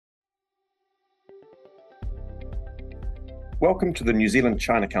Welcome to the New Zealand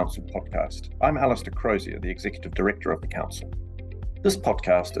China Council podcast. I'm Alistair Crozier, the Executive Director of the Council. This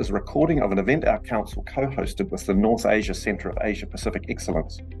podcast is a recording of an event our Council co-hosted with the North Asia Centre of Asia Pacific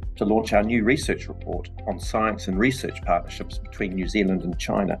Excellence to launch our new research report on science and research partnerships between New Zealand and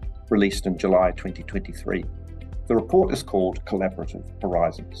China, released in July 2023. The report is called Collaborative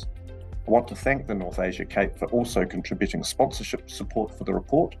Horizons. I want to thank the North Asia Cape for also contributing sponsorship support for the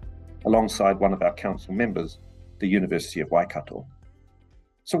report, alongside one of our Council members, the University of Waikato.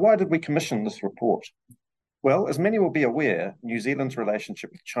 So why did we commission this report? Well, as many will be aware, New Zealand's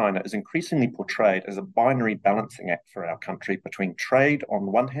relationship with China is increasingly portrayed as a binary balancing act for our country between trade on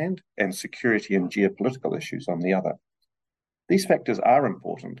the one hand and security and geopolitical issues on the other. These factors are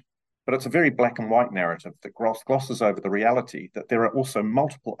important, but it's a very black and white narrative that glosses over the reality that there are also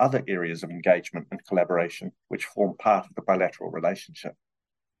multiple other areas of engagement and collaboration which form part of the bilateral relationship.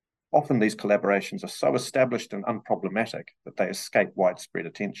 Often these collaborations are so established and unproblematic that they escape widespread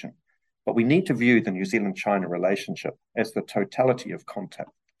attention. But we need to view the New Zealand-China relationship as the totality of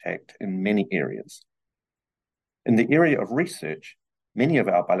contact in many areas. In the area of research, many of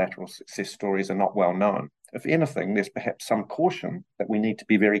our bilateral success stories are not well known. If anything, there's perhaps some caution that we need to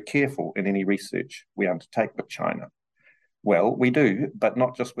be very careful in any research we undertake with China. Well, we do, but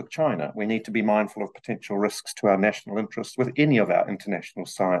not just with China. We need to be mindful of potential risks to our national interests with any of our international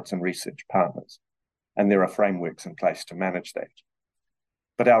science and research partners. And there are frameworks in place to manage that.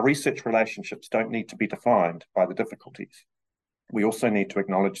 But our research relationships don't need to be defined by the difficulties. We also need to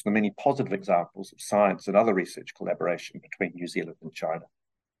acknowledge the many positive examples of science and other research collaboration between New Zealand and China,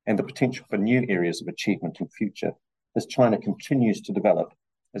 and the potential for new areas of achievement in future as China continues to develop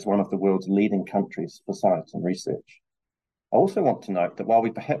as one of the world's leading countries for science and research. I also want to note that while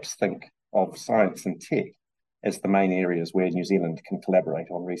we perhaps think of science and tech as the main areas where New Zealand can collaborate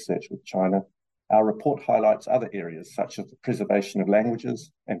on research with China, our report highlights other areas such as the preservation of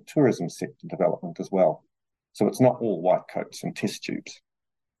languages and tourism sector development as well. So it's not all white coats and test tubes.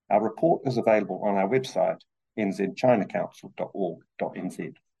 Our report is available on our website,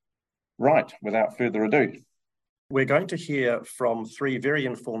 nzchinacouncil.org.nz. Right, without further ado, we're going to hear from three very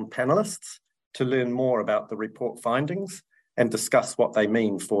informed panelists to learn more about the report findings and discuss what they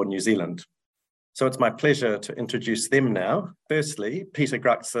mean for New Zealand. So it's my pleasure to introduce them now. Firstly, Peter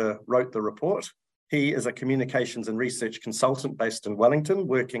Gruxer wrote the report. He is a communications and research consultant based in Wellington,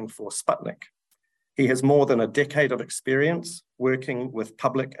 working for Sputnik. He has more than a decade of experience working with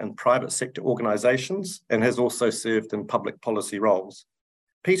public and private sector organisations and has also served in public policy roles.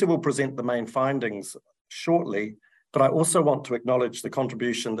 Peter will present the main findings shortly, but I also want to acknowledge the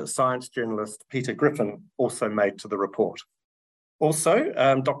contribution that science journalist Peter Griffin also made to the report. Also,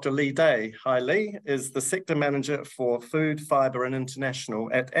 Dr. Lee Day, hi Lee, is the sector manager for Food, Fibre and International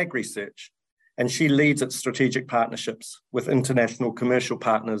at AgResearch, and she leads its strategic partnerships with international commercial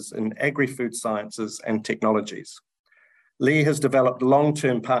partners in agri-food sciences and technologies. Lee has developed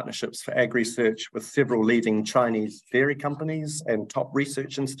long-term partnerships for AgResearch with several leading Chinese dairy companies and top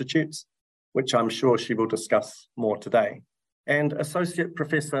research institutes, which I'm sure she will discuss more today. And Associate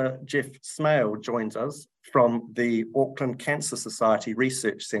Professor Jeff Smale joins us from the Auckland Cancer Society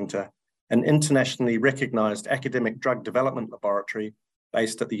Research Centre, an internationally recognised academic drug development laboratory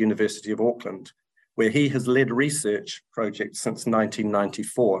based at the University of Auckland, where he has led research projects since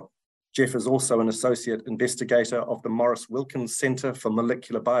 1994. Jeff is also an associate investigator of the Maurice Wilkins Centre for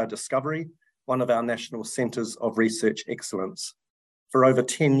Molecular Biodiscovery, one of our national centres of research excellence. For over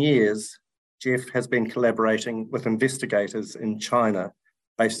 10 years, Jeff has been collaborating with investigators in China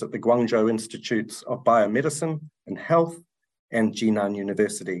based at the Guangzhou Institutes of Biomedicine and Health and Jinan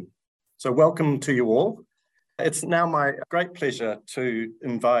University. So welcome to you all. It's now my great pleasure to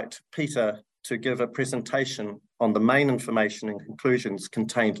invite Peter to give a presentation on the main information and conclusions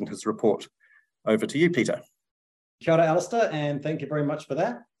contained in his report. Over to you, Peter. Kia ora, Alistair, and thank you very much for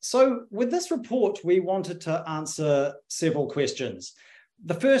that. So with this report, we wanted to answer several questions.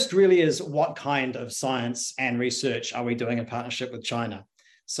 The first really is, what kind of science and research are we doing in partnership with China?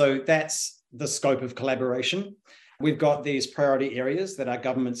 So that's the scope of collaboration. We've got these priority areas that our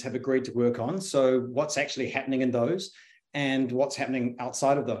governments have agreed to work on. So what's actually happening in those and what's happening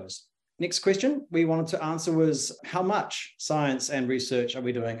outside of those? Next question we wanted to answer was, how much science and research are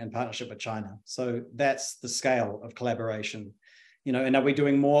we doing in partnership with China? So that's the scale of collaboration. And are we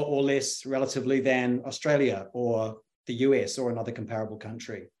doing more or less relatively than Australia or the US or another comparable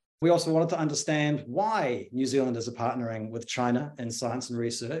country? We also wanted to understand why New Zealanders are partnering with China in science and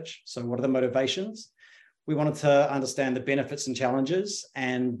research. So what are the motivations? We wanted to understand the benefits and challenges,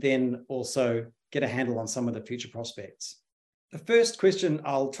 and then also get a handle on some of the future prospects. The first question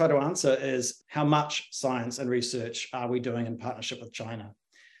I'll try to answer is how much science and research are we doing in partnership with China?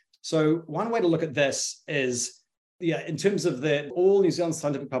 So one way to look at this is, in terms of all New Zealand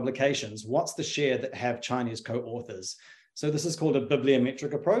scientific publications, what's the share that have Chinese co-authors? So this is called a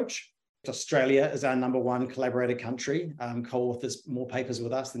bibliometric approach. Australia is our number one collaborated country, co-authors more papers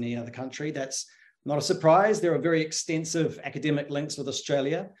with us than any other country. That's not a surprise. There are very extensive academic links with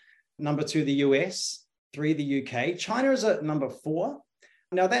Australia. Number 2, the US. 3, the UK. China is at number 4.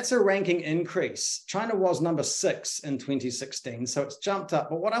 Now that's a ranking increase. China was number 6 in 2016, so it's jumped up.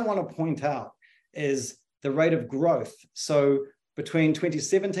 But what I want to point out is the rate of growth. So between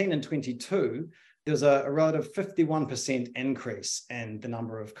 2017 and 22, there's a relative 51% increase in the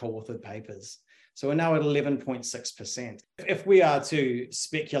number of co-authored papers. So we're now at 11.6%. If we are to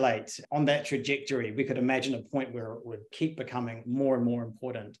speculate on that trajectory, we could imagine a point where it would keep becoming more and more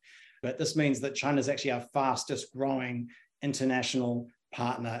important. But this means that China is actually our fastest growing international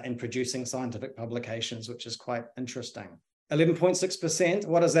partner in producing scientific publications, which is quite interesting. 11.6%,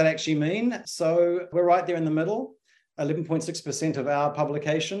 what does that actually mean? So we're right there in the middle. 11.6% of our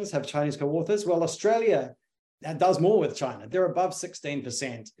publications have Chinese co-authors. Well, Australia does more with China. They're above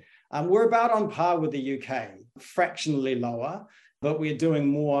 16%. We're about on par with the UK, fractionally lower, but we're doing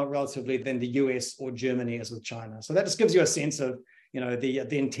more relatively than the US or Germany is with China. So that just gives you a sense of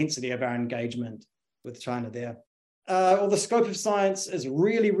the intensity of our engagement with China there. Well, the scope of science is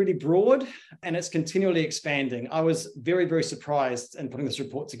really, really broad, and it's continually expanding. I was very, very surprised in putting this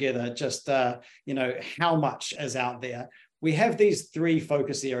report together, just, how much is out there. We have these 3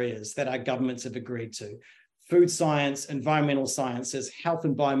 focus areas that our governments have agreed to: food science, environmental sciences, health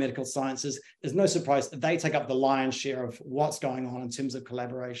and biomedical sciences. There's no surprise that they take up the lion's share of what's going on in terms of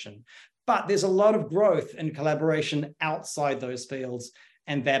collaboration. But there's a lot of growth in collaboration outside those fields,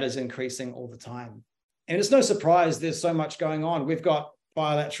 and that is increasing all the time. And it's no surprise there's so much going on. We've got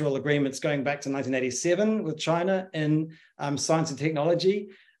bilateral agreements going back to 1987 with China in science and technology.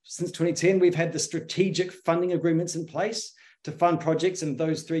 Since 2010, we've had the strategic funding agreements in place to fund projects in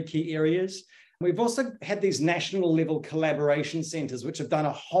those 3 key areas. We've also had these national level collaboration centers, which have done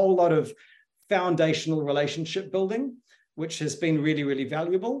a whole lot of foundational relationship building, which has been really, really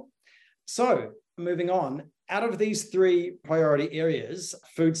valuable. So moving on, out of these 3 priority areas,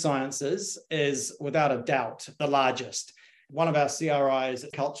 food sciences is without a doubt the largest. One of our CRIs,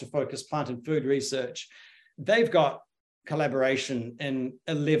 Culture Focused Plant and Food Research, they've got collaboration in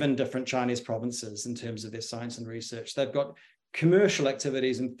 11 different Chinese provinces in terms of their science and research. They've got commercial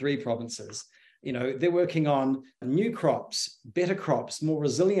activities in 3 provinces. They're working on new crops, better crops, more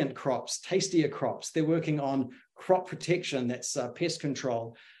resilient crops, tastier crops. They're working on crop protection, that's pest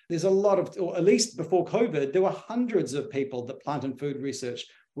control. There's a lot of, or at least before COVID, there were hundreds of people that Plant and Food Research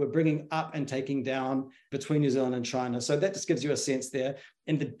were bringing up and taking down between New Zealand and China. So that just gives you a sense there.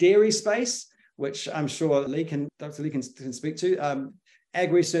 In the dairy space, which I'm sure Dr. Lee can speak to,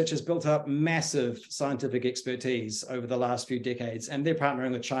 Ag Research has built up massive scientific expertise over the last few decades, and they're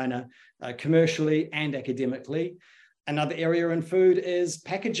partnering with China commercially and academically. Another area in food is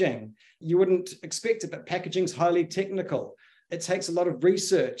packaging. You wouldn't expect it, but packaging is highly technical. It takes a lot of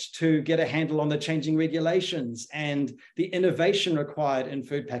research to get a handle on the changing regulations and the innovation required in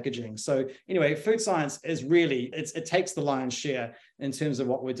food packaging. So anyway, food science is really, it takes the lion's share in terms of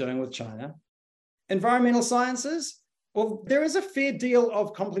what we're doing with China. Environmental sciences, well, there is a fair deal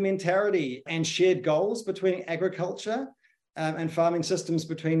of complementarity and shared goals between agriculture and farming systems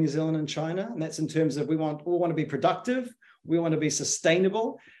between New Zealand and China. And that's in terms of we want to be productive, we want to be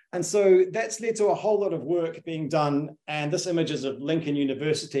sustainable. And so that's led to a whole lot of work being done. And this image is of Lincoln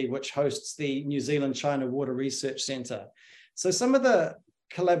University, which hosts the New Zealand-China Water Research Centre. So some of the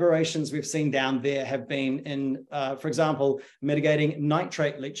collaborations we've seen down there have been in, for example, mitigating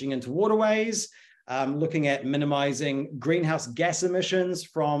nitrate leaching into waterways, looking at minimizing greenhouse gas emissions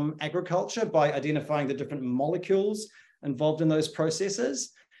from agriculture by identifying the different molecules involved in those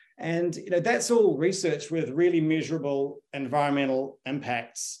processes. And that's all research with really measurable environmental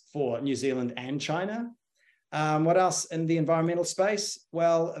impacts for New Zealand and China. What else in the environmental space?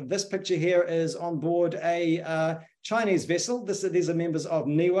 Well, this picture here is on board a Chinese vessel. These are members of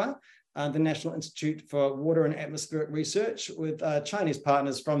NIWA, the National Institute for Water and Atmospheric Research, with Chinese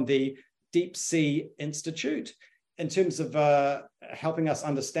partners from the Deep Sea Institute. In terms of helping us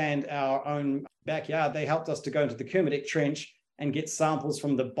understand our own backyard, they helped us to go into the Kermadec Trench and get samples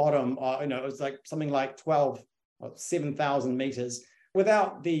from the bottom. It was like something like 7,000 meters.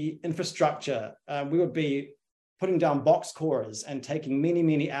 Without the infrastructure, we would be putting down box corers and taking many,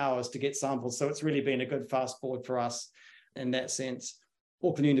 many hours to get samples. So it's really been a good fast forward for us in that sense.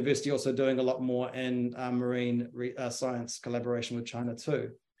 Auckland University also doing a lot more in marine science collaboration with China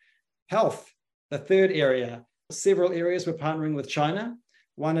too. Health, the third area. Several areas we're partnering with China.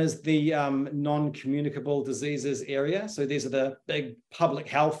 One is the non-communicable diseases area. So these are the big public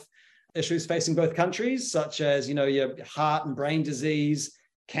health issues facing both countries, such as, your heart and brain disease,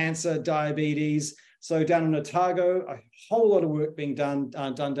 cancer, diabetes. So down in Otago, a whole lot of work being done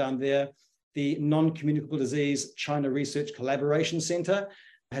down there. The Non-Communicable Disease China Research Collaboration Center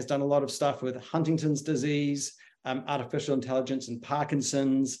has done a lot of stuff with Huntington's disease, artificial intelligence and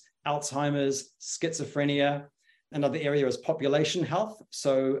Parkinson's, Alzheimer's, schizophrenia. Another area is population health.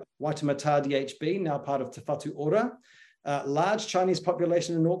 So Waitemata DHB, now part of Te Whatu Ora. Large Chinese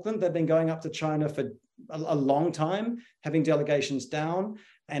population in Auckland. They've been going up to China for a long time, having delegations down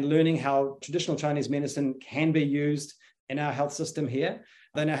and learning how traditional Chinese medicine can be used in our health system here.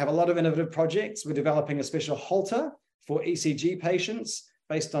 They now have a lot of innovative projects. We're developing a special halter for ECG patients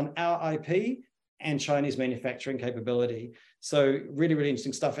based on our IP and Chinese manufacturing capability. So really, really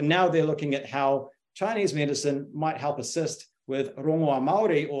interesting stuff. And now they're looking at how Chinese medicine might help assist with rongoa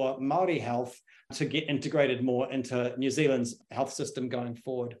Māori or Māori health to get integrated more into New Zealand's health system going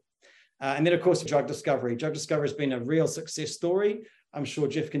forward. And then, of course, drug discovery. Drug discovery has been a real success story. I'm sure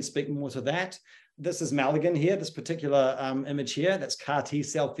Jeff can speak more to that. This is Malagin here, this particular image here. That's CAR T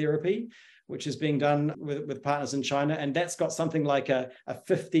cell therapy, which is being done with partners in China. And that's got something like a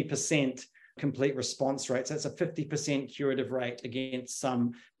 50% complete response rate. So that's a 50% curative rate against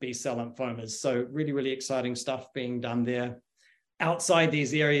some B-cell lymphomas. So really, really exciting stuff being done there. Outside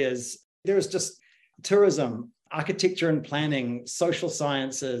these areas, there is just tourism, architecture and planning, social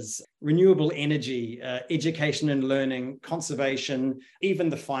sciences, renewable energy, education and learning, conservation, even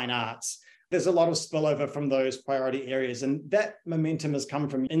the fine arts. There's a lot of spillover from those priority areas. And that momentum has come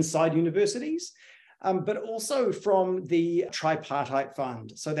from inside universities, but also from the Tripartite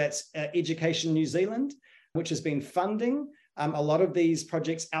Fund. So that's Education New Zealand, which has been funding a lot of these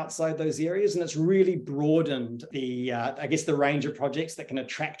projects outside those areas. And it's really broadened the range of projects that can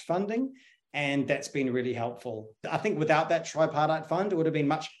attract funding. And that's been really helpful. I think without that Tripartite Fund, it would have been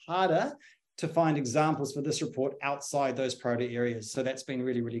much harder to find examples for this report outside those priority areas. So that's been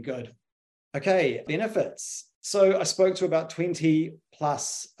really, really good. Okay, benefits. So I spoke to about 20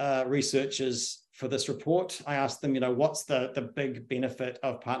 plus researchers for this report. I asked them, what's the big benefit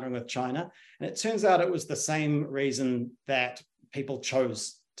of partnering with China? And it turns out it was the same reason that people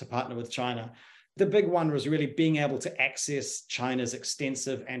chose to partner with China. The big one was really being able to access China's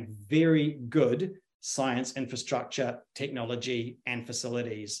extensive and very good science infrastructure, technology, and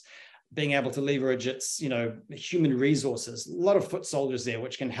facilities. Being able to leverage its, human resources, a lot of foot soldiers there,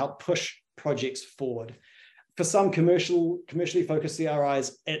 which can help push projects forward. For some commercially focused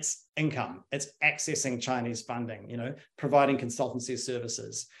CRIs, it's income, it's accessing Chinese funding, providing consultancy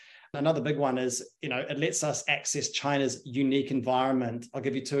services. Another big one is, it lets us access China's unique environment. I'll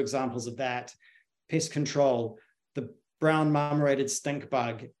give you two examples of that. Pest control, the brown marmorated stink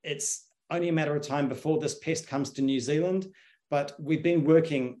bug. It's only a matter of time before this pest comes to New Zealand, but we've been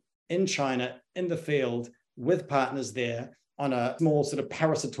working in China, in the field, with partners there on a small sort of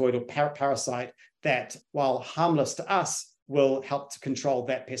parasitoid or parasite that, while harmless to us, will help to control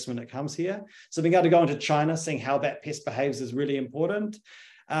that pest when it comes here. So being able to go into China, seeing how that pest behaves is really important.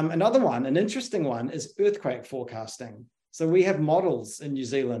 Another one, an interesting one, is earthquake forecasting. So we have models in New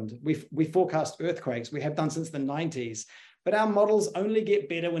Zealand. We forecast earthquakes. We have done since the 90s, but our models only get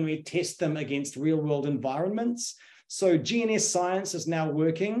better when we test them against real world environments. So GNS Science is now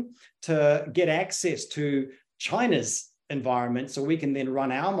working to get access to China's environment so we can then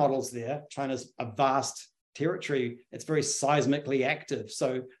run our models there. China's a vast territory. It's very seismically active.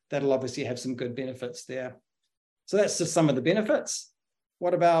 So that'll obviously have some good benefits there. So that's just some of the benefits.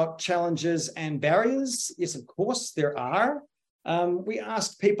 What about challenges and barriers? Yes, of course, there are. We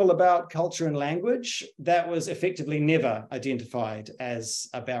asked people about culture and language. That was effectively never identified as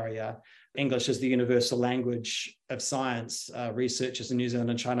a barrier. English is the universal language of science. Researchers in New Zealand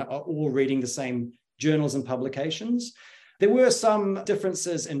and China are all reading the same journals and publications. There were some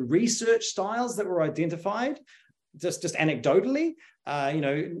differences in research styles that were identified, just anecdotally.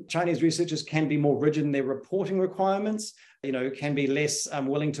 Chinese researchers can be more rigid in their reporting requirements, can be less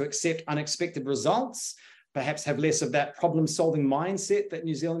willing to accept unexpected results, perhaps have less of that problem-solving mindset that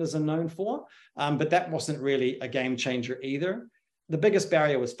New Zealanders are known for. But that wasn't really a game changer either. The biggest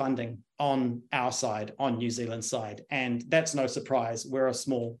barrier was funding on our side, on New Zealand's side. And that's no surprise. We're a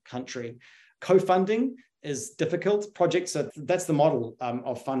small country. Co-funding is difficult. That's the model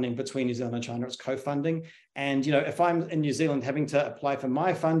of funding between New Zealand and China. It's co-funding. And, if I'm in New Zealand having to apply for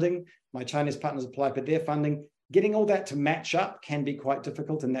my funding, my Chinese partners apply for their funding, Getting all that to match up can be quite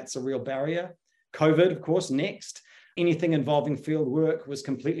difficult, and that's a real barrier. COVID, of course, next. Anything involving field work was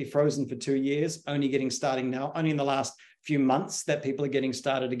completely frozen for 2 years, only starting now, only in the last few months that people are getting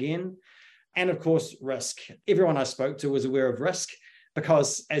started again. And of course, risk. Everyone I spoke to was aware of risk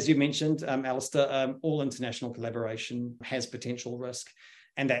because, as you mentioned, Alistair, all international collaboration has potential risk.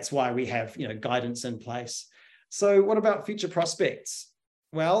 And that's why we have guidance in place. So what about future prospects?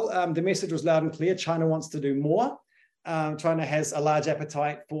 Well, the message was loud and clear. China wants to do more. China has a large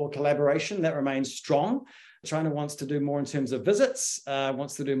appetite for collaboration that remains strong. China wants to do more in terms of visits,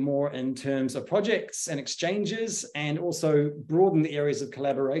 wants to do more in terms of projects and exchanges, and also broaden the areas of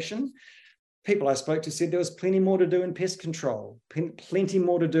collaboration. People I spoke to said there was plenty more to do in pest control, plenty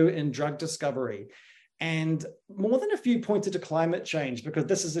more to do in drug discovery. And more than a few pointed to climate change, because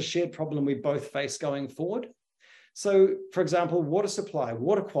this is a shared problem we both face going forward. So, for example, water supply,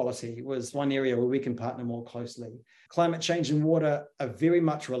 water quality was one area where we can partner more closely. Climate change and water are very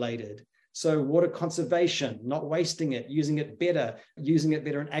much related. So water conservation, not wasting it, using it better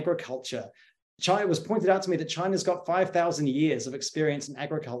in agriculture. China was pointed out to me that China's got 5,000 years of experience in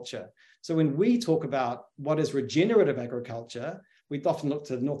agriculture. So when we talk about what is regenerative agriculture, we'd often look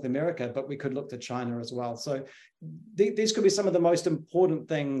to North America, but we could look to China as well. So these could be some of the most important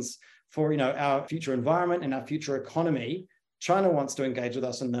things for our future environment and our future economy. China wants to engage with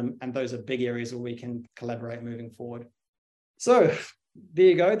us in them, and those are big areas where we can collaborate moving forward. So there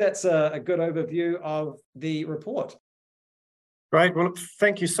you go. That's a good overview of the report. Great. Well,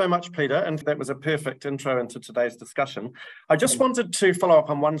 thank you so much, Peter. And that was a perfect intro into today's discussion. I just wanted to follow up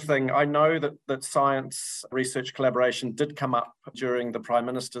on one thing. I know that science research collaboration did come up during the Prime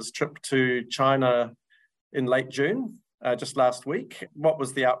Minister's trip to China in late June, just last week. What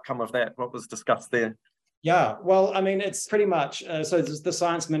was the outcome of that? What was discussed there? Yeah, well, I mean, it's pretty much, so the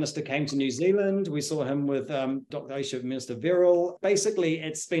science minister came to New Zealand. We saw him with Dr. Asia Minister Viral. Basically,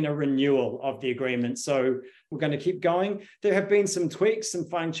 it's been a renewal of the agreement. So we're going to keep going. There have been some tweaks and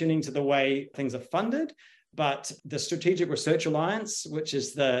fine tuning to the way things are funded, but the Strategic Research Alliance, which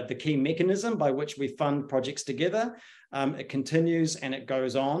is the key mechanism by which we fund projects together, it continues and it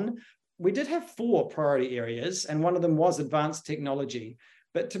goes on. We did have 4 priority areas, and one of them was advanced technology.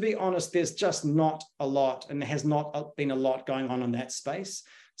 But to be honest, there's just not a lot, and there has not been a lot going on in that space.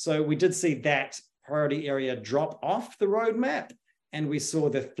 So we did see that priority area drop off the roadmap, and we saw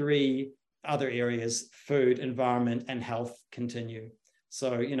the 3 other areas, food, environment, and health, continue.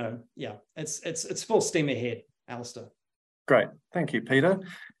 So, yeah, it's full steam ahead, Alistair. Great. Thank you, Peter.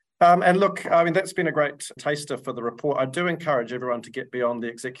 And look, I mean, that's been a great taster for the report. I do encourage everyone to get beyond the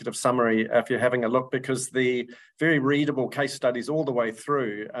executive summary if you're having a look, because the very readable case studies all the way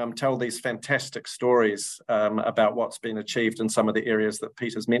through tell these fantastic stories about what's been achieved in some of the areas that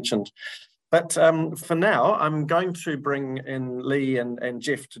Peter's mentioned. But for now, I'm going to bring in Lee and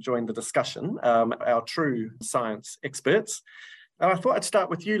Jeff to join the discussion, our true science experts. I thought I'd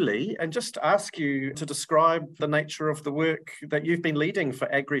start with you, Lee, and just ask you to describe the nature of the work that you've been leading for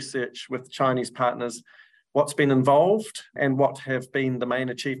AgResearch with Chinese partners, what's been involved, and what have been the main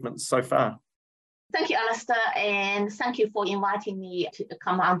achievements so far. Thank you, Alistair, and thank you for inviting me to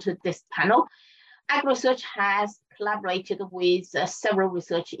come onto this panel. AgResearch has collaborated with several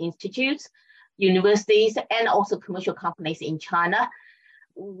research institutes, universities, and also commercial companies in China.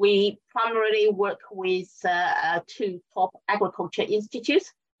 We primarily work with 2 top agriculture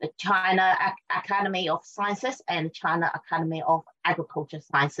institutes, the China Academy of Sciences and China Academy of Agriculture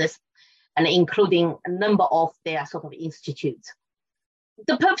Sciences, and including a number of their sort of institutes.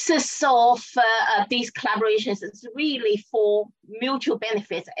 The purposes of these collaborations is really for mutual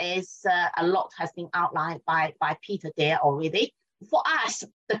benefits, as a lot has been outlined by Peter there already. For us,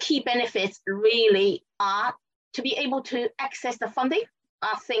 the key benefits really are to be able to access the funding.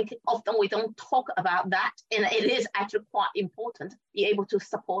 I think often we don't talk about that, and it is actually quite important. Be able to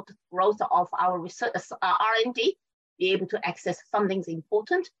support growth of our research, R&D, be able to access funding is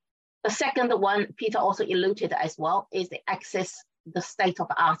important. The second one, Peter also alluded as well, is the access the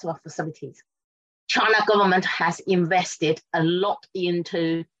state-of-the-art facilities. China government has invested a lot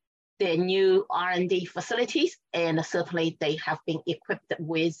into their new R&D facilities, and certainly they have been equipped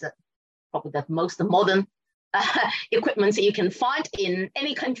with probably the most modern equipment you can find in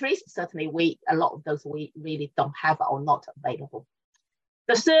any countries. Certainly a lot of those we really don't have or not available.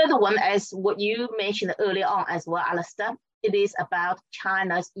 The third one, as what you mentioned earlier on as well, Alistair, it is about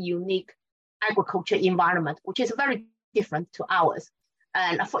China's unique agriculture environment, which is very different to ours.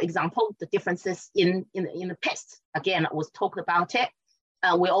 And for example, the differences in the pests, again, was talked about it.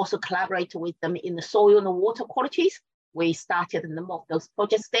 We also collaborate with them in the soil and the water qualities. We started a number of those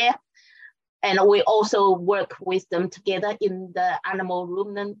projects there. And we also work with them together in the animal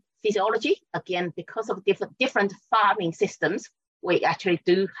ruminant physiology. Again, because of different farming systems, we actually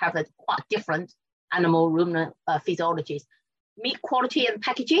do have a quite different animal ruminant physiologies. Meat quality and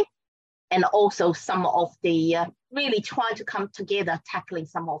packaging, and also some of the really trying to come together, tackling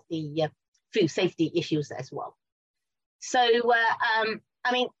some of the food safety issues as well. So,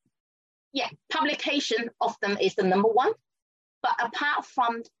 I mean, yeah, publication of them is the number one. But apart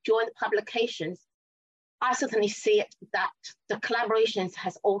from joint publications, I certainly see it that the collaborations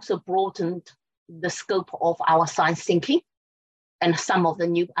has also broadened the scope of our science thinking and some of the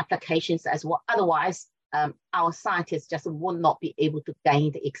new applications as well. Otherwise, our scientists just would not be able to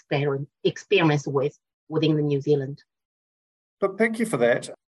gain the experience within the New Zealand. But thank you for that.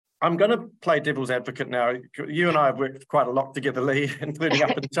 I'm going to play devil's advocate now. You and I have worked quite a lot together, Lee, including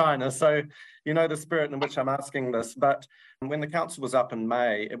up in China. So you know the spirit in which I'm asking this. But when the council was up in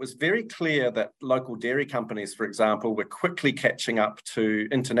May, it was very clear that local dairy companies, for example, were quickly catching up to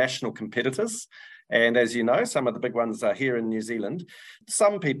international competitors. And as you know, some of the big ones are here in New Zealand.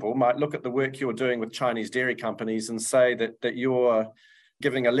 Some people might look at the work you're doing with Chinese dairy companies and say that you're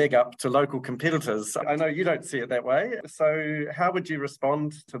giving a leg up to local competitors. I know you don't see it that way. So how would you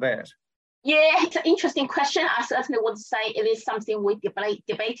respond to that? Yeah, it's an interesting question. I certainly would say it is something we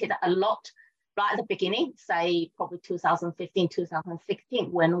debated a lot right at the beginning, say probably 2015,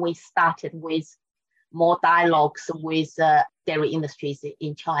 2016, when we started with more dialogues with dairy industries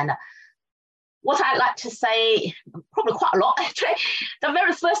in China. What I'd like to say, probably quite a lot actually, the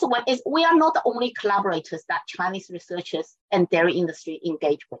very first one is we are not the only collaborators that Chinese researchers and dairy industry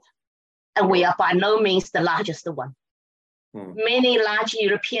engage with. And we are by no means the largest one. Many large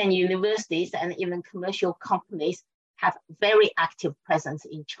European universities and even commercial companies have very active presence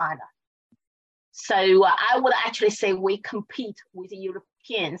in China. So I would actually say we compete with the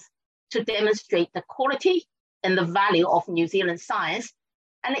Europeans to demonstrate the quality and the value of New Zealand science,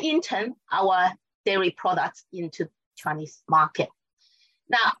 and in turn, our dairy products into Chinese market.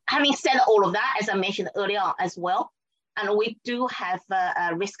 Now, having said all of that, as I mentioned earlier on as well, and we do have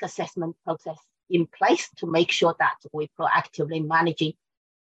a risk assessment process in place to make sure that we're proactively managing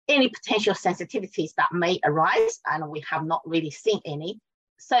any potential sensitivities that may arise, and we have not really seen any.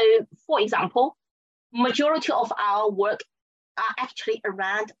 So, for example, majority of our work are actually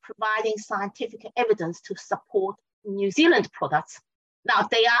around providing scientific evidence to support New Zealand products. Now,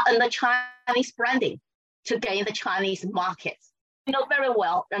 they are under Chinese branding to gain the Chinese market. You know very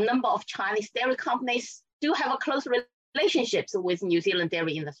well, a number of Chinese dairy companies do have a close relationships with New Zealand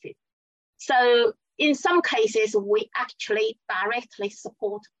dairy industry. So in some cases, we actually directly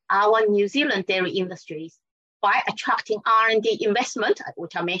support our New Zealand dairy industries by attracting R&D investment,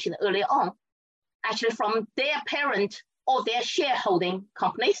 which I mentioned earlier on, actually from their parent or their shareholding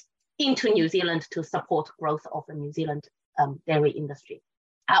companies into New Zealand to support growth of the New Zealand dairy industry.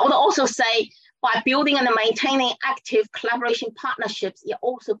 I would also say by building and maintaining active collaboration partnerships, it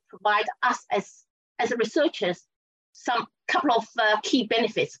also provides us as researchers some couple of key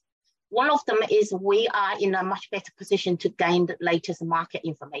benefits. One of them is we are in a much better position to gain the latest market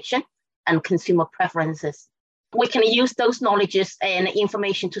information and consumer preferences. We can use those knowledges and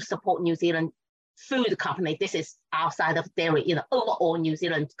information to support New Zealand food company. This is outside of dairy, overall New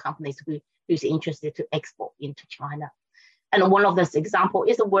Zealand companies who's interested to export into China. And one of those examples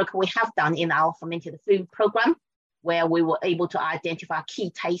is the work we have done in our fermented food program, where we were able to identify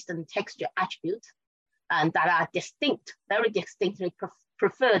key taste and texture attributes and that are distinct, very distinctly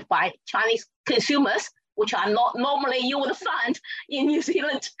preferred by Chinese consumers, which are not normally you would find in New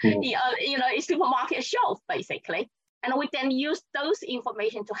Zealand, supermarket shelf, basically. And we then use those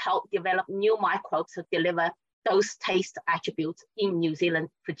information to help develop new microbes to deliver those taste attributes in New Zealand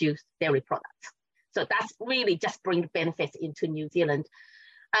produced dairy products. So that's really just bring benefits into New Zealand.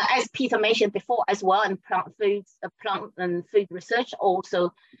 As Peter mentioned before as well, and plant and food research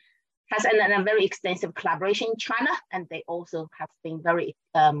also has a very extensive collaboration in China, and they also have been very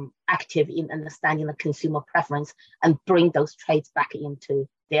active in understanding the consumer preference and bring those traits back into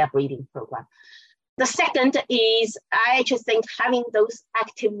their breeding program. The second is, I actually think having those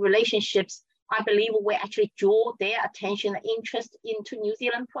active relationships, I believe will actually draw their attention and interest into New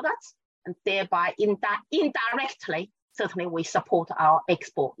Zealand products, and thereby indirectly, certainly we support our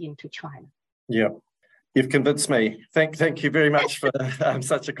export into China. Yeah, you've convinced me. Thank you very much for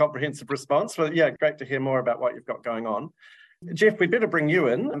such a comprehensive response. Well, yeah, great to hear more about what you've got going on. Jeff, we'd better bring you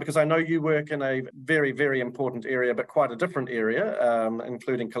in because I know you work in a very, very important area, but quite a different area,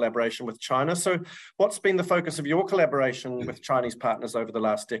 including collaboration with China. So what's been the focus of your collaboration with Chinese partners over the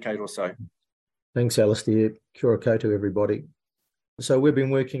last decade or so? Thanks, Alistair. Kia ora koutou, everybody. So we've been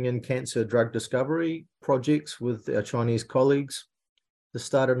working in cancer drug discovery projects with our Chinese colleagues. This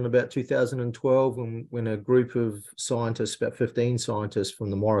started in about 2012 when a group of scientists, about 15 scientists from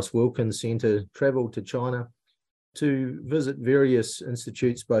the Maurice Wilkins Centre, travelled to China to visit various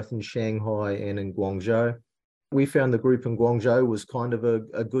institutes both in Shanghai and in Guangzhou. We found the group in Guangzhou was kind of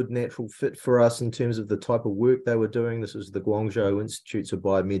a good natural fit for us in terms of the type of work they were doing. This was the Guangzhou Institutes of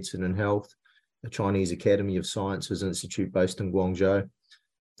Biomedicine and Health, a Chinese Academy of Sciences institute based in Guangzhou.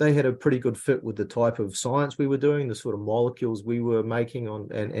 They had a pretty good fit with the type of science we were doing, the sort of molecules we were making on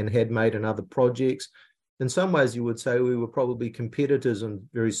and had made in other projects. In some ways, you would say we were probably competitors in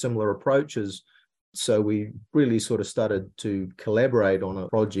very similar approaches. So we really sort of started to collaborate on a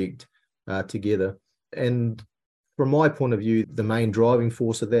project together. And from my point of view, the main driving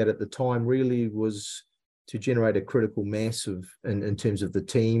force of that at the time really was to generate a critical mass in terms of the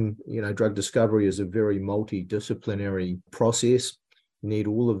team. You know, drug discovery is a very multidisciplinary process. You need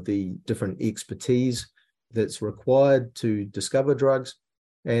all of the different expertise that's required to discover drugs.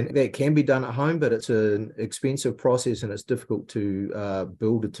 And that can be done at home, but it's an expensive process and it's difficult to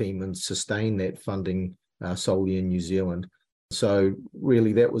build a team and sustain that funding solely in New Zealand. So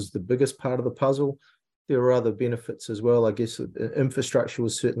really that was the biggest part of the puzzle. There are other benefits as well. I guess infrastructure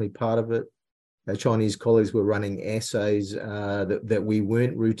was certainly part of it. Our Chinese colleagues were running assays that we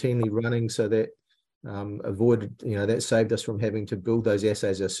weren't routinely running, so that avoided, that saved us from having to build those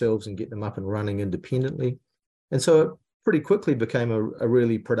assays ourselves and get them up and running independently. And so it pretty quickly became a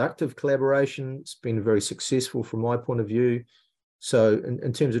really productive collaboration. It's been very successful from my point of view. So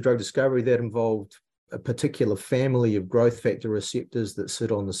in terms of drug discovery, that involved a particular family of growth factor receptors that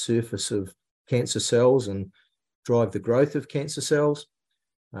sit on the surface of cancer cells and drive the growth of cancer cells.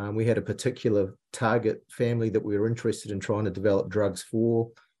 We had a particular target family that we were interested in trying to develop drugs for.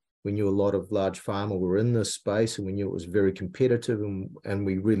 We knew a lot of large pharma were in this space, and we knew it was very competitive, and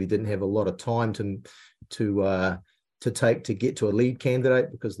we really didn't have a lot of time to take to get to a lead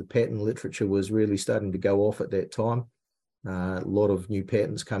candidate, because the patent literature was really starting to go off at that time. A lot of new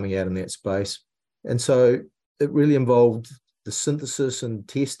patents coming out in that space. And so it really involved the synthesis and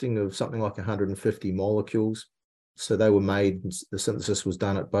testing of something like 150 molecules. So they were made, the synthesis was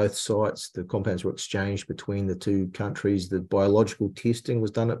done at both sites. The compounds were exchanged between the two countries. The biological testing was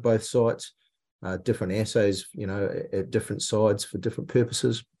done at both sites, different assays, at different sides for different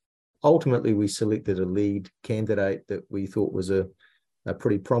purposes. Ultimately, we selected a lead candidate that we thought was a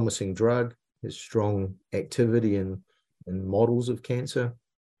pretty promising drug, has strong activity in models of cancer.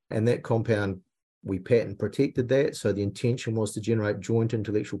 And that compound, we patent protected that. So the intention was to generate joint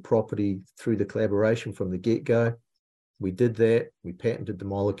intellectual property through the collaboration from the get-go. We did that. We patented the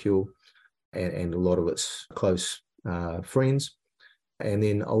molecule and a lot of its close friends. And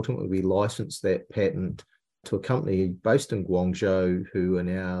then ultimately we licensed that patent to a company based in Guangzhou who are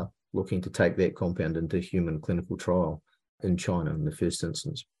now looking to take that compound into human clinical trial in China in the first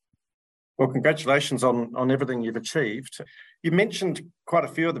instance. Well, congratulations on everything you've achieved. You mentioned quite a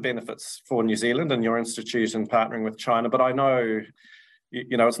few of the benefits for New Zealand and your institute in partnering with China, but I know,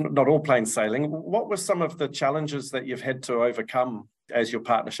 it's not all plain sailing. What were some of the challenges that you've had to overcome as your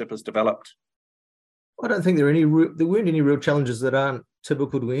partnership has developed? I don't think there weren't any real challenges that aren't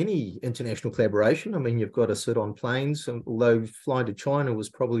typical to any international collaboration. I mean, you've got to sit on planes, and although flying to China was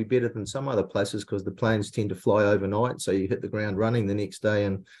probably better than some other places because the planes tend to fly overnight, so you hit the ground running the next day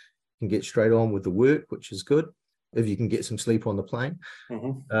and can get straight on with the work, which is good if you can get some sleep on the plane.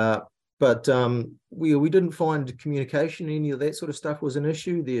 Mm-hmm. But we didn't find communication, any of that sort of stuff was an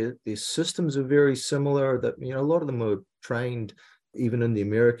issue. Their systems are very similar. That a lot of them were trained even in the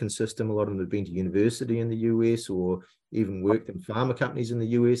American system. A lot of them had been to university in the US or even worked in pharma companies in the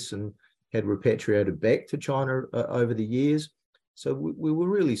US and had repatriated back to China over the years. So we were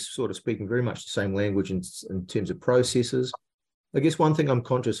really sort of speaking very much the same language in terms of processes. I guess one thing I'm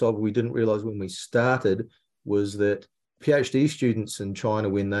conscious of, we didn't realize when we started, was that PhD students in China,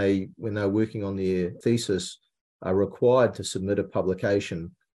 when they're working on their thesis, are required to submit a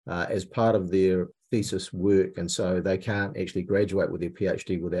publication as part of their thesis work. And so they can't actually graduate with their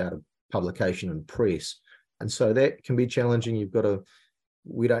PhD without a publication in press. And so that can be challenging.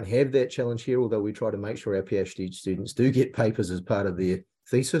 We don't have that challenge here, although we try to make sure our PhD students do get papers as part of their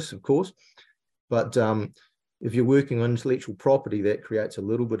thesis, of course. But if you're working on intellectual property, that creates a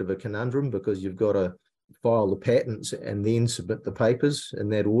little bit of a conundrum, because you've got to file the patents and then submit the papers in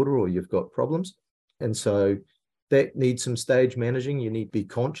that order, or you've got problems. And so that needs some stage managing. You need to be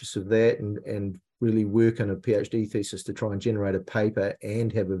conscious of that and really work on a PhD thesis to try and generate a paper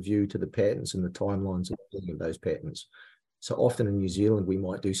and have a view to the patents and the timelines of those patents. So often in New Zealand, we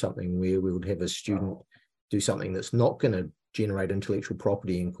might do something where we would have a student do something that's not going to generate intellectual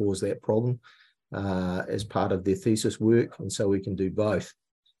property and cause that problem as part of their thesis work. And so we can do both,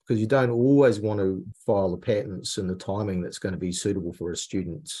 because you don't always want to file the patents in the timing that's going to be suitable for a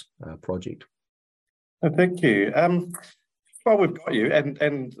student's project. Thank you. Well, we've got you,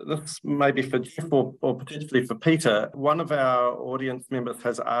 and this may be for Jeff or potentially for Peter. One of our audience members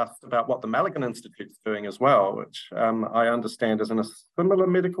has asked about what the Malaghan Institute's doing as well, which I understand is in a similar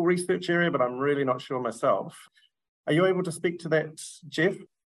medical research area, but I'm really not sure myself. Are you able to speak to that, Jeff?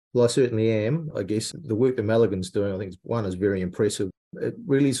 Well, I certainly am. I guess the work that Malaghan's doing, I think one is very impressive. It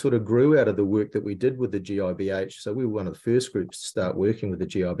really sort of grew out of the work that we did with the GIBH. So we were one of the first groups to start working with the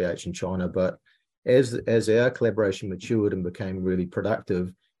GIBH in China, but as our collaboration matured and became really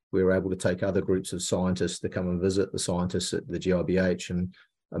productive, we were able to take other groups of scientists to come and visit the scientists at the GIBH. And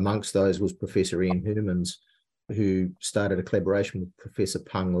amongst those was Professor Ian Hermans, who started a collaboration with Professor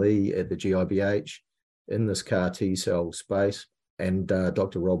Peng Li at the GIBH in this CAR T cell space. And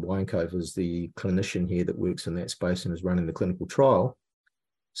Dr. Rob Wainkove is the clinician here that works in that space and is running the clinical trial.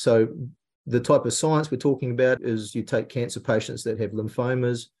 So the type of science we're talking about is you take cancer patients that have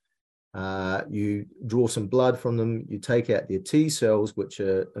lymphomas, you draw some blood from them, you take out their T cells, which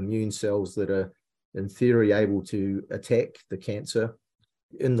are immune cells that are in theory able to attack the cancer.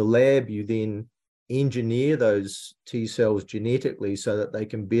 In the lab, you then engineer those T cells genetically so that they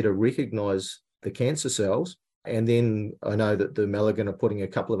can better recognize the cancer cells. And then I know that the Malaghan are putting a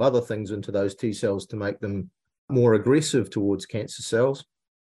couple of other things into those T cells to make them more aggressive towards cancer cells.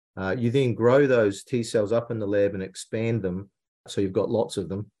 You then grow those T cells up in the lab and expand them, so you've got lots of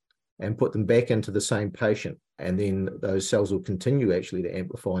them, and put them back into the same patient. And then those cells will continue actually to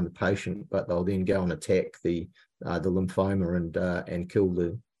amplify in the patient, but they'll then go and attack the lymphoma and kill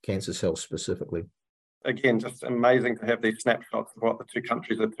the cancer cells specifically. Again, just amazing to have these snapshots of what the two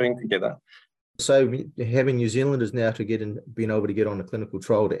countries are doing together. So having New Zealanders now being able to get on a clinical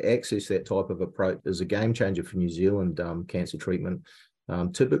trial to access that type of approach is a game changer for New Zealand cancer treatment.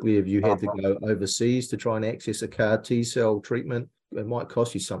 Typically, if you had to go overseas to try and access a CAR T cell treatment, it might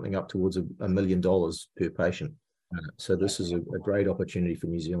cost you something up towards $1 million per patient. So this is a great opportunity for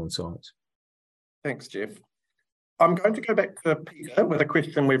New Zealand science. Thanks, Jeff. I'm going to go back to Peter with a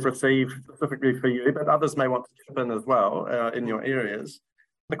question we've received specifically for you, but others may want to chip in as well in your areas.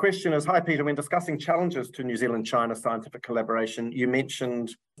 The question is, hi, Peter, when discussing challenges to New Zealand-China scientific collaboration, you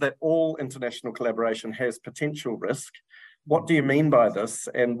mentioned that all international collaboration has potential risk. What do you mean by this,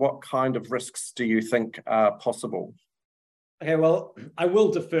 and what kind of risks do you think are possible? Okay, well, I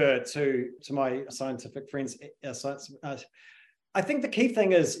will defer to my scientific friends. I think the key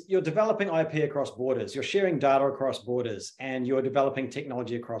thing is you're developing IP across borders, you're sharing data across borders, and you're developing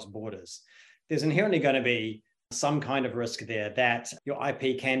technology across borders. There's inherently going to be some kind of risk there that your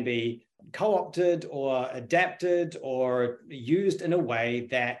IP can be co-opted or adapted or used in a way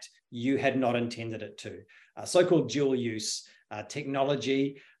that you had not intended it to. So-called dual use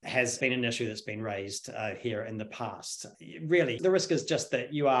technology has been an issue that's been raised here in the past. Really, the risk is just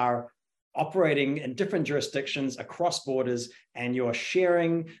that you are operating in different jurisdictions across borders, and you're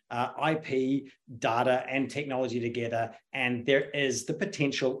sharing IP, data, and technology together. And there is the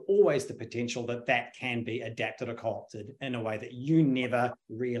potential, always the potential, that that can be adapted or co-opted in a way that you never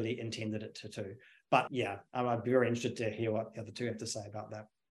really intended it to do. But yeah, I'd be very interested to hear what the other two have to say about that.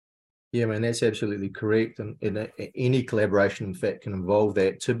 Yeah, man, that's absolutely correct. And any collaboration, in fact, can involve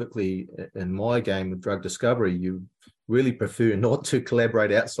that. Typically, in my game with drug discovery, you really prefer not to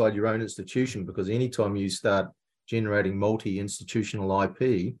collaborate outside your own institution, because anytime you start generating multi-institutional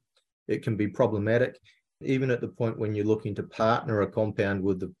IP, it can be problematic. Even at the point when you're looking to partner a compound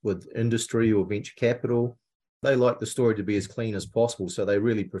with industry or venture capital, they like the story to be as clean as possible. So they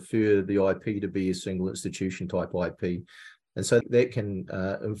really prefer the IP to be a single institution type IP. And so that can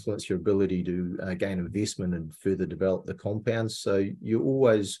influence your ability to gain investment and further develop the compounds. So you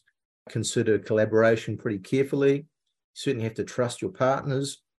always consider collaboration pretty carefully. You certainly have to trust your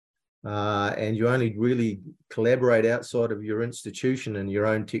partners, and you only really collaborate outside of your institution and your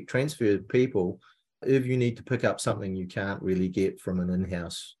own tech transfer people if you need to pick up something you can't really get from an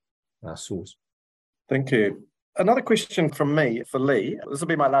in-house source. Thank you. Another question from me for Lee. This will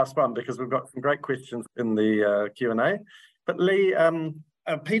be my last one because we've got some great questions in the Q&A. But Lee,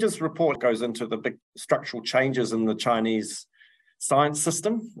 Peter's report goes into the big structural changes in the Chinese science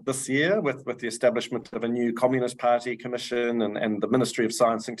system this year with the establishment of a new Communist Party commission and the Ministry of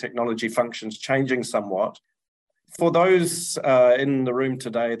Science and Technology functions changing somewhat. For those in the room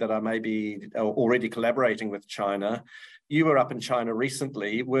today that are maybe already collaborating with China, you were up in China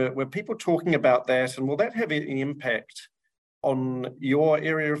recently. Were people talking about that, and will that have any impact on your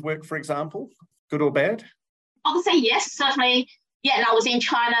area of work, for example, good or bad? I would say yes, certainly. Yeah, and I was in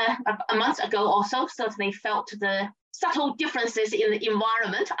China a month ago also, certainly felt the subtle differences in the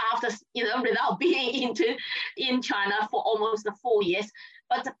environment after, without being in China for almost 4 years.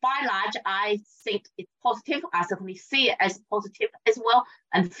 But by and large, I think it's positive. I certainly see it as positive as well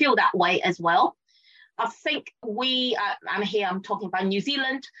and feel that way as well. I think I'm talking about New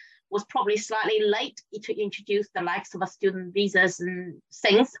Zealand, was probably slightly late to introduce the likes of student visas and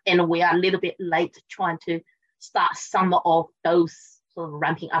things, and we are a little bit late trying to start some of those, sort of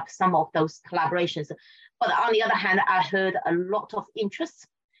ramping up some of those collaborations. But on the other hand, I heard a lot of interest,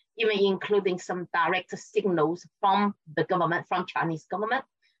 even including some direct signals from the government, from Chinese government,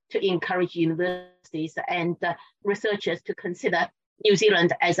 to encourage universities and researchers to consider New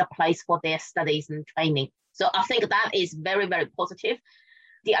Zealand as a place for their studies and training. So I think that is very, very positive.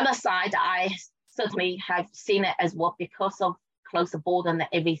 The other side, I certainly have seen it as well because of closer border and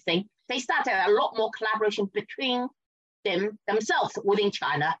everything. They started a lot more collaboration between themselves within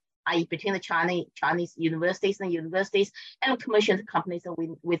China, i.e. between the Chinese universities and commercial companies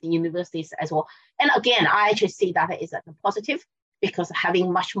with universities as well. And again, I actually see that as a positive because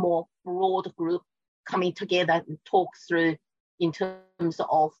having much more broad group coming together and talk through in terms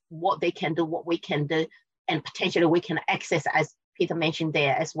of what they can do, what we can do, and potentially we can access, as Peter mentioned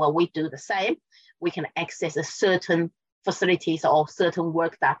there as well, we do the same. We can access a certain facilities or certain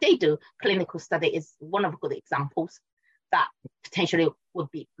work that they do. Clinical study is one of the good examples that potentially would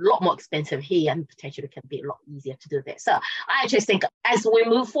be a lot more expensive here and potentially can be a lot easier to do that. So I just think as we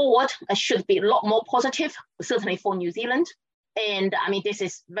move forward, it should be a lot more positive, certainly for New Zealand. And I mean, this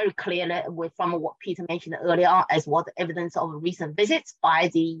is very clear from what Peter mentioned earlier on, as well the evidence of recent visits by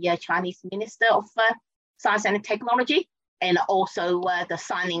the Chinese Minister of Science and Technology, and also the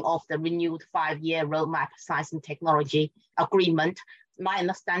signing of the renewed 5-year roadmap science and technology agreement. My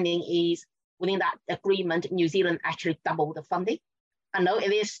understanding is within that agreement, New Zealand actually doubled the funding. I know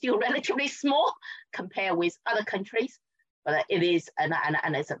it is still relatively small compared with other countries, but it is, and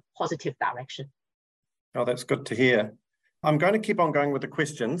it's a positive direction. Oh, that's good to hear. I'm going to keep on going with the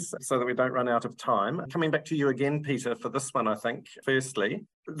questions so that we don't run out of time. Coming back to you again, Peter, for this one, I think, firstly.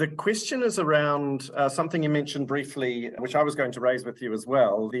 The question is around something you mentioned briefly, which I was going to raise with you as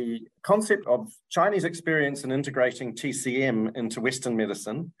well, the concept of Chinese experience in integrating TCM into Western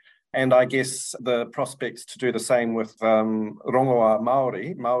medicine, and I guess the prospects to do the same with Rongoa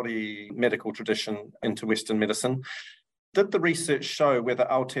Maori medical tradition into Western medicine. Did the research show whether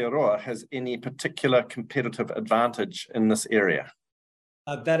Aotearoa has any particular competitive advantage in this area?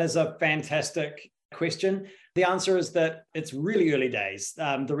 That is a fantastic question. The answer is that it's really early days.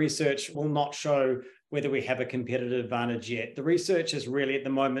 The research will not show whether we have a competitive advantage yet. The research is really at the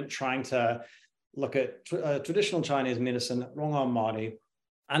moment trying to look at traditional Chinese medicine, Rongoa Māori,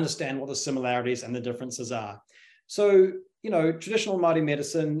 understand what the similarities and the differences are. So, traditional Māori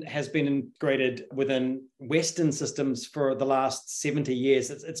medicine has been integrated within Western systems for the last 70 years.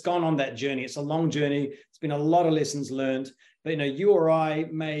 It's gone on that journey. It's a long journey. It's been a lot of lessons learned. But, you or I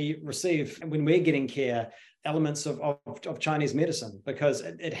may receive, when we're getting care, elements of Chinese medicine because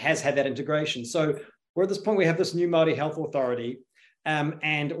it has had that integration. So we're at this point, we have this new Māori Health Authority,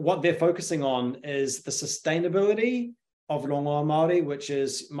 and what they're focusing on is the sustainability of Rongoa Māori, which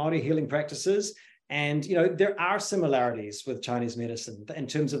is Māori healing practices. And, there are similarities with Chinese medicine in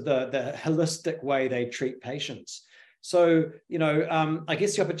terms of the holistic way they treat patients. So, I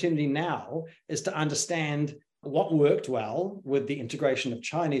guess the opportunity now is to understand what worked well with the integration of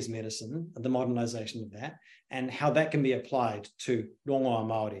Chinese medicine, the modernization of that, and how that can be applied to Rongoa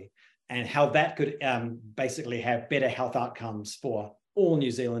Māori, and how that could basically have better health outcomes for all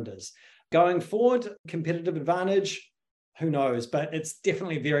New Zealanders. Going forward, competitive advantage, who knows, but it's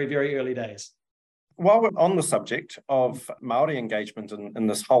definitely very, very early days. While we're on the subject of Māori engagement in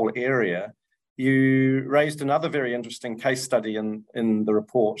this whole area, you raised another very interesting case study in the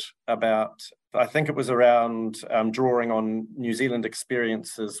report about, I think it was around drawing on New Zealand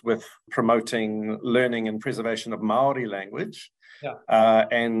experiences with promoting learning and preservation of Māori language,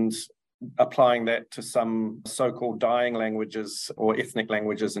 and applying that to some so-called dying languages or ethnic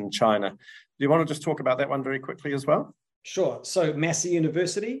languages in China. Do you want to just talk about that one very quickly as well? Sure. So Massey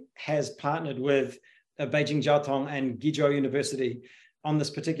University has partnered with Beijing Jiao Tong and Guizhou University on this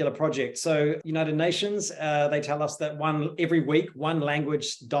particular project. So United Nations, they tell us that every week, one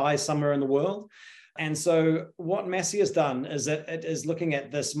language dies somewhere in the world. And so what Massey has done is that it is looking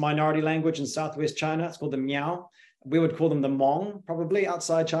at this minority language in Southwest China. It's called the Miao. We would call them the Hmong, probably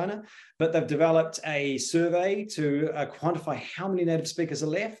outside China. But they've developed a survey to quantify how many native speakers are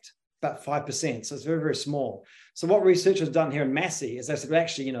left. About 5%, so it's very, very small. So what research has done here in Massey is they said,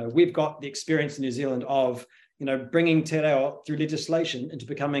 actually, we've got the experience in New Zealand of, bringing Te Reo through legislation into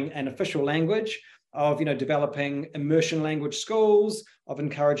becoming an official language, of developing immersion language schools, of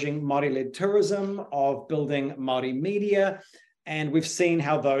encouraging Māori-led tourism, of building Māori media. And we've seen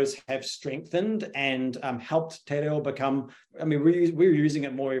how those have strengthened and helped Te Reo become, we're using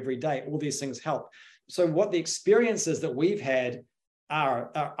it more every day. All these things help. So what the experiences that we've had are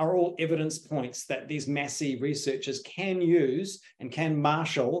all evidence points that these massive researchers can use and can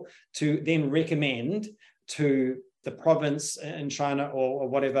marshal to then recommend to the province in China or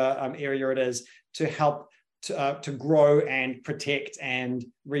whatever area it is to help to grow and protect and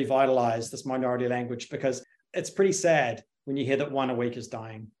revitalize this minority language, because it's pretty sad when you hear that one a week is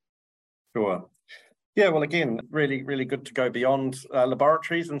dying. Sure. Yeah, well, again, really, really good to go beyond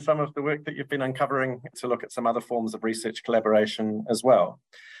laboratories and some of the work that you've been uncovering to look at some other forms of research collaboration as well.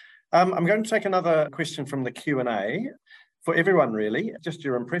 I'm going to take another question from the Q&A for everyone, really, just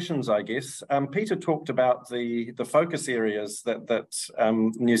your impressions, I guess. Peter talked about the focus areas that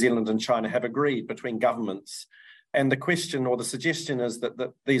New Zealand and China have agreed between governments. And the question or the suggestion is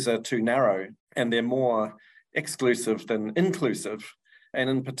that these are too narrow and they're more exclusive than inclusive. And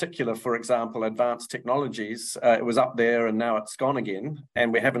in particular, for example, advanced technologies, it was up there and now it's gone again,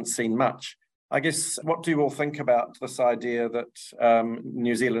 and we haven't seen much. I guess, what do you all think about this idea that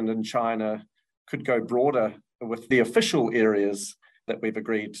New Zealand and China could go broader with the official areas that we've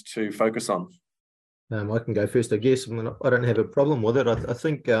agreed to focus on? I can go first, I guess. I don't have a problem with it. I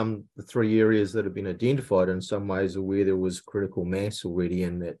think the three areas that have been identified in some ways are where there was critical mass already,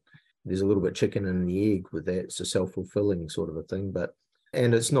 and that there's a little bit chicken and the egg with that. It's a self-fulfilling sort of a thing,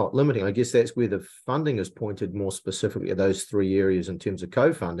 and it's not limiting. I guess that's where the funding is pointed more specifically at those three areas in terms of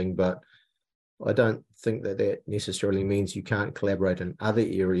co-funding, but I don't think that necessarily means you can't collaborate in other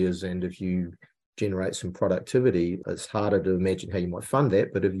areas. And if you generate some productivity, it's harder to imagine how you might fund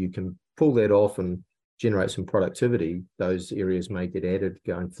that, but if you can pull that off and generate some productivity, those areas may get added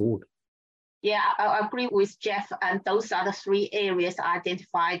going forward. Yeah, I agree with Jeff, and those are the three areas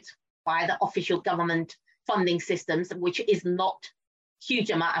identified by the official government funding systems, which is not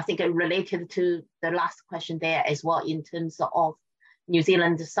huge amount. I think it related to the last question there as well, in terms of New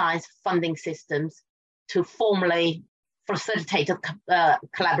Zealand science funding systems to formally facilitate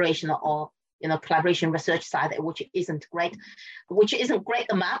collaboration or collaboration research side, which isn't great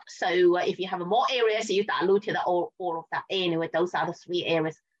amount. So if you have more areas, you diluted all of that. Anyway, those are the three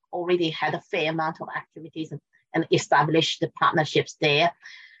areas already had a fair amount of activities and established the partnerships there.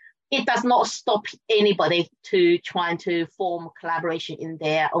 It does not stop anybody to trying to form collaboration in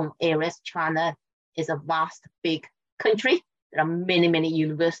their own areas. China is a vast, big country. There are many, many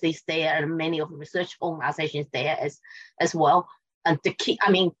universities there and many of the research organizations there as well. And the key,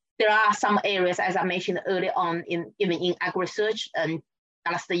 there are some areas, as I mentioned earlier on, even in agri-research, and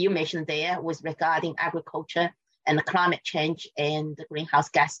Alistair, you mentioned there, was regarding agriculture and the climate change and the greenhouse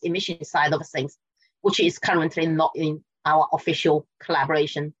gas emission side of things, which is currently not in our official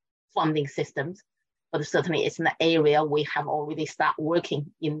collaboration funding systems, but certainly it's an area we have already started working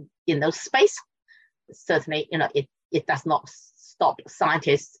in those space. Certainly, it does not stop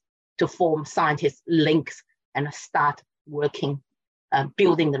scientists to form scientist links and start working,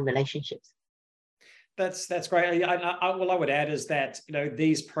 building the relationships. That's great. All I would add is that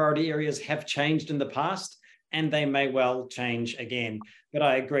these priority areas have changed in the past, and they may well change again. But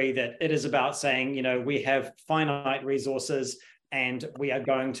I agree that it is about saying, we have finite resources, and we are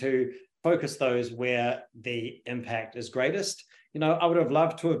going to focus those where the impact is greatest. I would have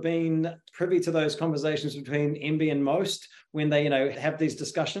loved to have been privy to those conversations between MB and MOST when they, have these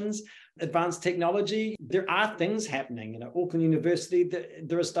discussions. Advanced technology, there are things happening. Auckland University,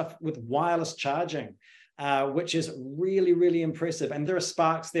 there is stuff with wireless charging, which is really, really impressive. And there are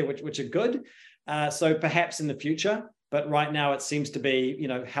sparks there which are good. So perhaps in the future, but right now it seems to be,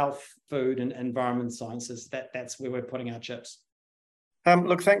 health, food, and environment sciences. That's where we're putting our chips.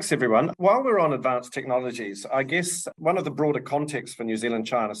 Look, thanks everyone. While we're on advanced technologies, I guess one of the broader contexts for New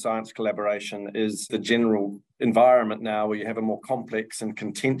Zealand-China science collaboration is the general environment now, where you have a more complex and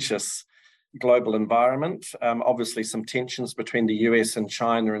contentious global environment. Obviously some tensions between the US and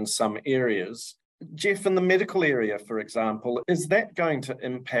China in some areas. Jeff, in the medical area, for example, is that going to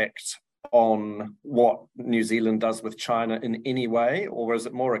impact on what New Zealand does with China in any way, or is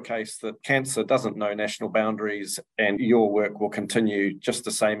it more a case that cancer doesn't know national boundaries and your work will continue just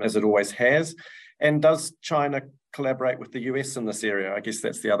the same as it always has? And does China collaborate with the US in this area? I guess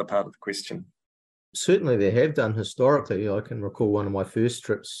that's the other part of the question. Certainly they have done historically. I can recall one of my first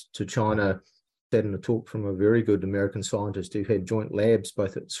trips to China, having a talk from a very good American scientist who had joint labs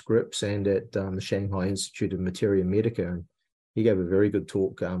both at Scripps and at the Shanghai Institute of Materia Medica. And he gave a very good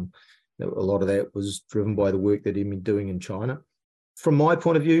talk. A lot of that was driven by the work that he'd been doing in China. From my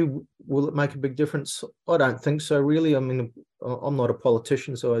point of view, will it make a big difference? I don't think so, really. I mean, I'm not a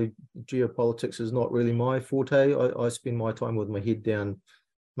politician, so geopolitics is not really my forte. I spend my time with my head down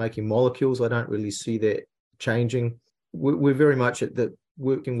making molecules. I don't really see that changing. We're very much at the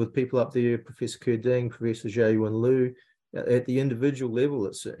working with people up there, Professor Kerding, Professor Zhaoyuan Liu. At the individual level,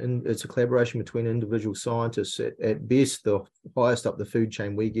 it's a collaboration between individual scientists. At best, the highest up the food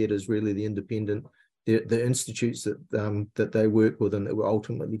chain we get is really the independent, the institutes that they work with and that we're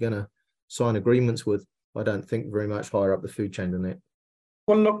ultimately going to sign agreements with. I don't think very much higher up the food chain than that.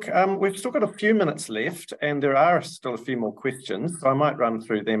 Well, look, we've still got a few minutes left, and there are still a few more questions, so I might run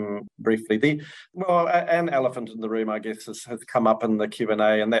through them briefly. An elephant in the room, I guess, has come up in the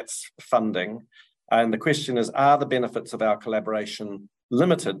Q&A, and that's funding. And the question is, are the benefits of our collaboration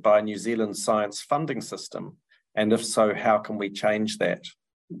limited by New Zealand's science funding system? And if so, how can we change that?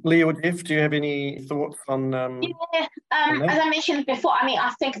 Leah or Jeff, do you have any thoughts on on as I mentioned before, I mean, I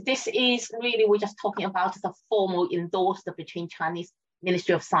think this is really, we're just talking about the formal endorsed between Chinese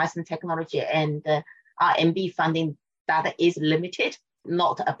Ministry of Science and Technology and RMB funding that is limited,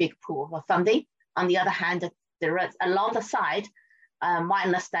 not a big pool of funding. On the other hand, there is, along the side, my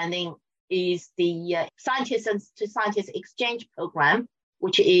understanding is the scientists to scientists exchange program,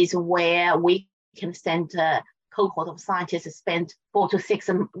 which is where we can send a cohort of scientists spend 4 to 6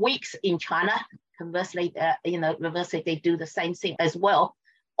 weeks in China. Conversely, reversely, they do the same thing as well.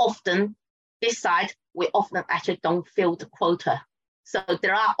 Often, this side, we often actually don't fill the quota. So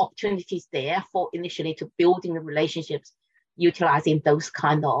there are opportunities there for initially to building the relationships, utilizing those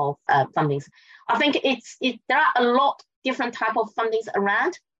kind of fundings. I think there are a lot different type of fundings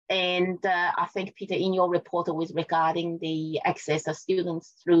around. And I think, Peter, in your report was regarding the access of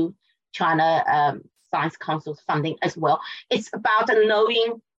students through China Science Council's funding as well. It's about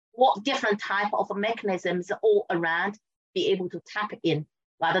knowing what different type of mechanisms all around be able to tap in,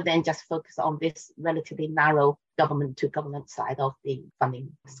 rather than just focus on this relatively narrow government to government side of the funding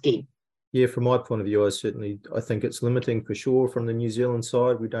scheme. Yeah, from my point of view, I think it's limiting for sure from the New Zealand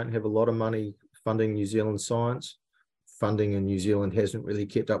side. We don't have a lot of money funding New Zealand science. Funding in New Zealand hasn't really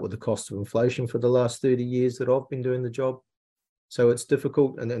kept up with the cost of inflation for the last 30 years that I've been doing the job. So it's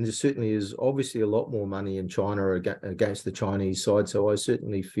difficult, and there certainly is obviously a lot more money in China against the Chinese side. So I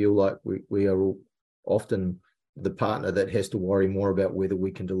certainly feel like we are all often the partner that has to worry more about whether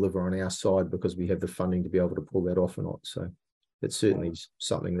we can deliver on our side because we have the funding to be able to pull that off or not. So it's certainly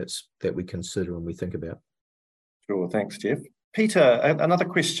something that we consider and we think about. Sure, thanks, Jeff. Peter, another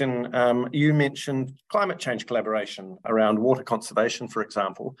question. You mentioned climate change collaboration around water conservation, for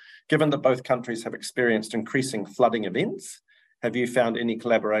example. Given that both countries have experienced increasing flooding events, have you found any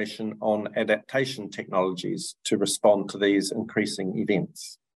collaboration on adaptation technologies to respond to these increasing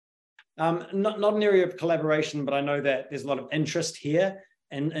events? Not an area of collaboration, but I know that there's a lot of interest here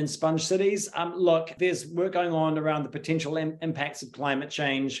in sponge cities. Look, there's work going on around the potential impacts of climate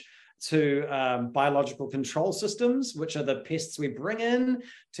change to biological control systems, which are the pests we bring in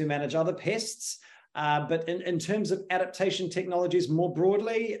to manage other pests. But in terms of adaptation technologies more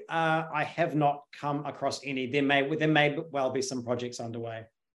broadly, I have not come across any. There may well be some projects underway,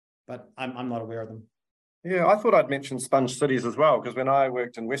 but I'm not aware of them. Yeah, I thought I'd mention sponge cities as well, because when I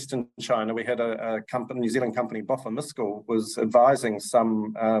worked in Western China, we had a company, New Zealand company, Boffa Miskel, was advising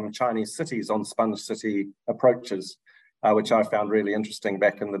some Chinese cities on sponge city approaches, which I found really interesting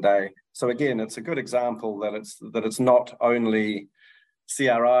back in the day. So again, it's a good example that it's not only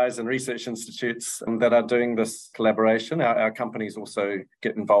CRIs and research institutes that are doing this collaboration. Our companies also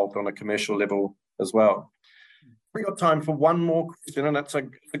get involved on a commercial level as well. We've got time for one more question, and it's a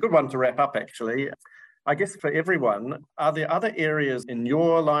good one to wrap up, actually. I guess for everyone, are there other areas in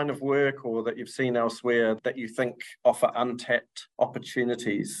your line of work or that you've seen elsewhere that you think offer untapped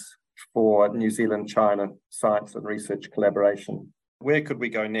opportunities for New Zealand-China science and research collaboration? Where could we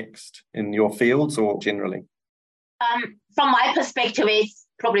go next in your fields or generally? From my perspective, it's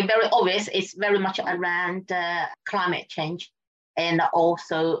probably very obvious. It's very much around climate change and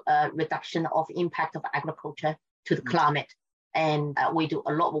also reduction of impact of agriculture to the climate. And we do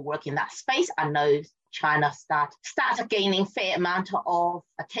a lot of work in that space. I know China starts gaining fair amount of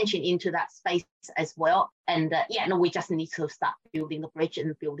attention into that space as well. And we just need to start building the bridge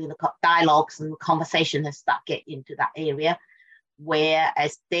and building the dialogues and conversation and start get into that area.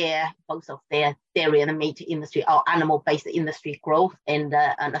 Whereas both of their dairy and meat industry or animal-based industry growth, and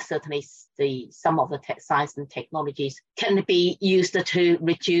certainly some of the science and technologies can be used to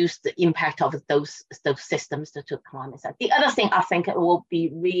reduce the impact of those systems to climate. The other thing I think it will be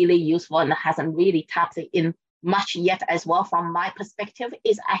really useful and hasn't really tapped in much yet as well from my perspective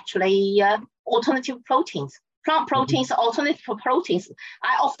is actually alternative proteins. Plant proteins, alternative proteins.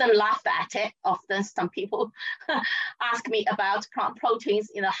 I often laugh at it. Often some people ask me about plant proteins,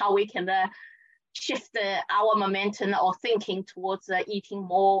 how we can shift our momentum or thinking towards eating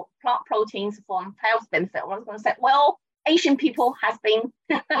more plant proteins for health benefit. I was going to say, well, Asian people have been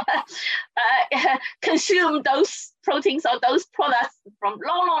consumed those proteins or those products from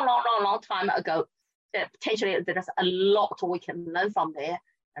long time ago. Potentially, there's a lot we can learn from there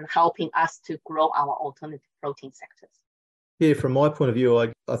and helping us to grow our alternative protein sectors. Yeah, from my point of view,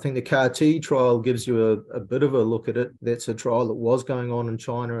 I think the CAR-T trial gives you a bit of a look at it. That's a trial that was going on in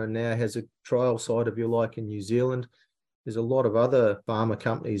China and now has a trial site, if you like, in New Zealand. There's a lot of other pharma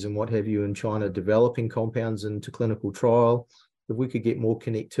companies and what have you in China developing compounds into clinical trial. If we could get more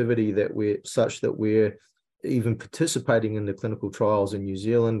connectivity that we're even participating in the clinical trials in New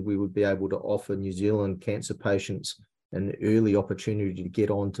Zealand, we would be able to offer New Zealand cancer patients an early opportunity to get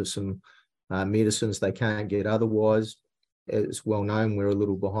onto some medicines they can't get otherwise. It's well known we're a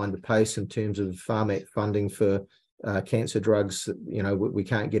little behind the pace in terms of pharma funding for cancer drugs we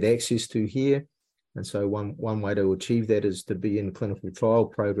can't get access to here. And so one way to achieve that is to be in a clinical trial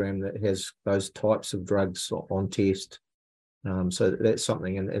program that has those types of drugs on test. So that's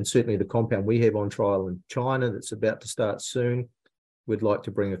something, and certainly the compound we have on trial in China that's about to start soon, we'd like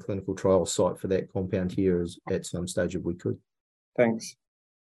to bring a clinical trial site for that compound here at some stage if we could. Thanks.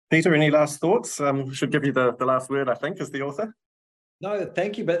 Peter, any last thoughts? Should give you the last word, I think, as the author. No,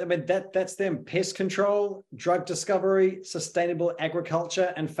 thank you. But I mean, that's them: pest control, drug discovery, sustainable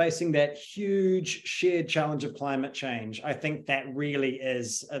agriculture, and facing that huge shared challenge of climate change. I think that really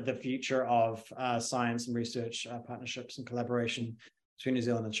is the future of science and research partnerships and collaboration between New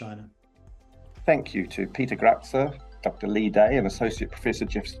Zealand and China. Thank you to Peter Gratzer, Dr. Lee Day, and Associate Professor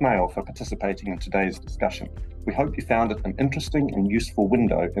Jeff Smale for participating in today's discussion. We hope you found it an interesting and useful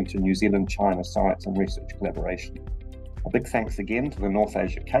window into New Zealand-China science and research collaboration. A big thanks again to the North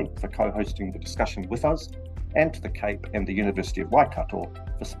Asia Cape for co-hosting the discussion with us, and to the Cape and the University of Waikato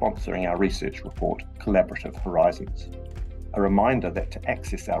for sponsoring our research report, Collaborative Horizons. A reminder that to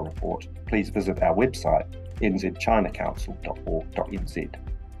access our report, please visit our website, nzchinacouncil.org.nz.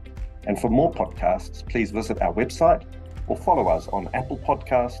 And for more podcasts, please visit our website or follow us on Apple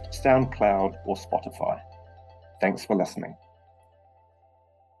Podcast, SoundCloud, or Spotify. Thanks for listening.